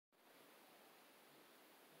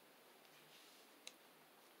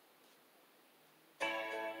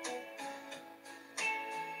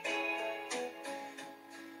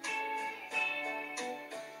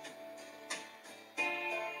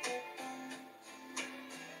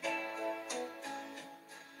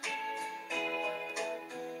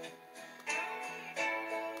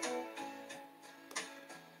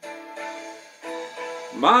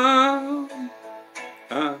Mom,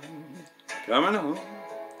 I'm coming home,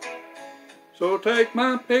 so take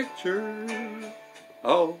my picture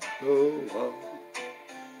off the wall.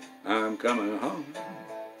 I'm coming home,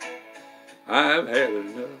 I've had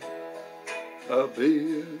enough of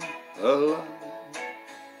being alone.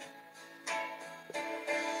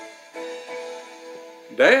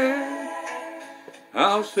 Dad,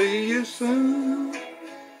 I'll see you soon.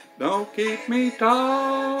 Don't keep me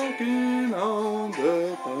talking on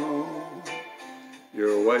the phone.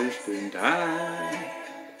 You're wasting time.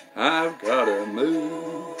 I've gotta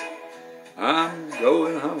move. I'm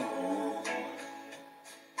going home.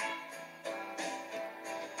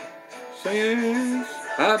 Since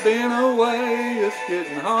I've been away, it's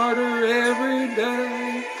getting harder every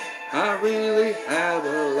day. I really have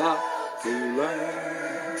a lot to learn.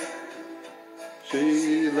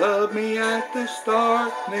 She loved me at the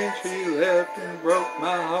start, and then she left and broke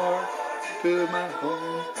my heart. To my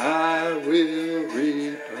home I will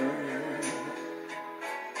return.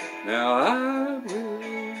 Now I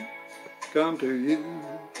will come to you,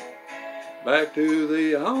 back to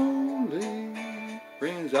the only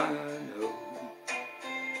friends I know.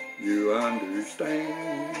 You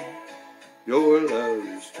understand, your love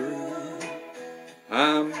is true.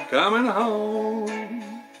 I'm coming home.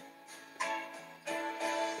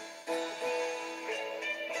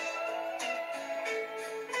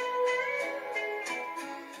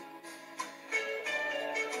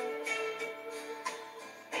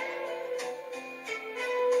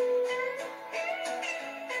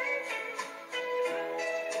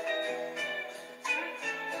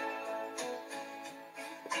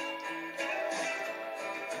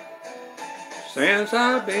 Since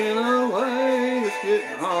I've been away, it's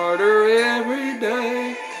getting harder every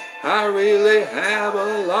day. I really have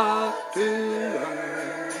a lot to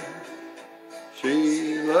learn.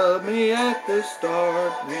 She loved me at the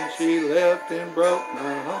start, and she left and broke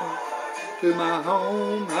my heart. To my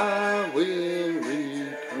home I will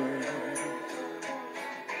return.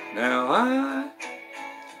 Now I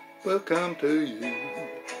will come to you,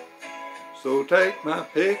 so take my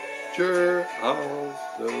picture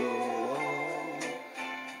off the wall.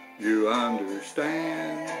 You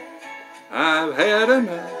understand, I've had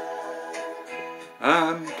enough,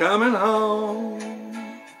 I'm coming home.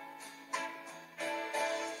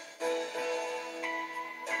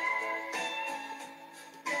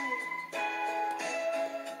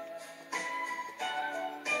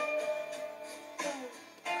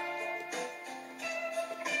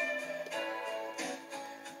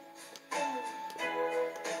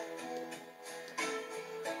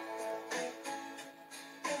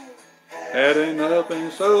 Had enough,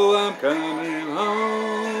 and so I'm coming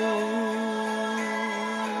home.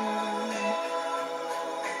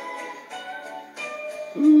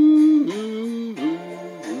 Ooh, ooh, ooh,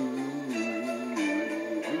 ooh,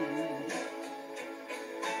 ooh.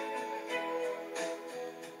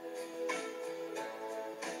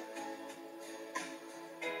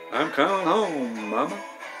 I'm coming home, Mama.